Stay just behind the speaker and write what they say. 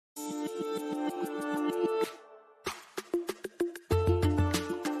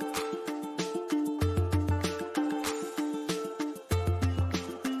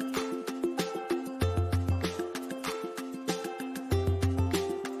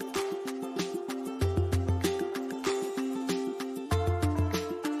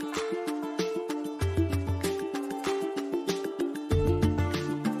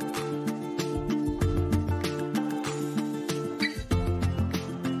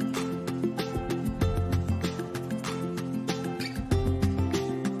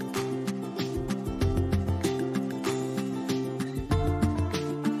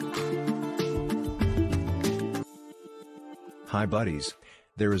Hi buddies,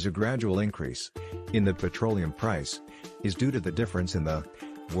 there is a gradual increase in the petroleum price is due to the difference in the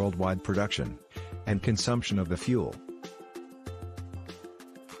worldwide production and consumption of the fuel.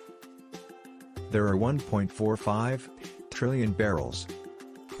 There are 1.45 trillion barrels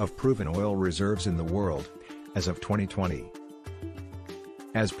of proven oil reserves in the world as of 2020.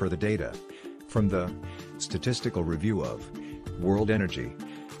 As per the data from the Statistical Review of World Energy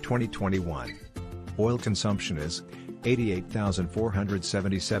 2021, oil consumption is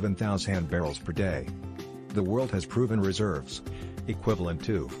 88,477,000 barrels per day. The world has proven reserves, equivalent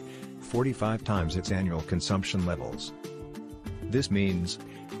to 45 times its annual consumption levels. This means,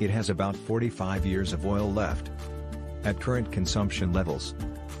 it has about 45 years of oil left at current consumption levels.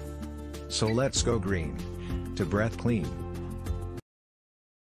 So let's go green to breath clean.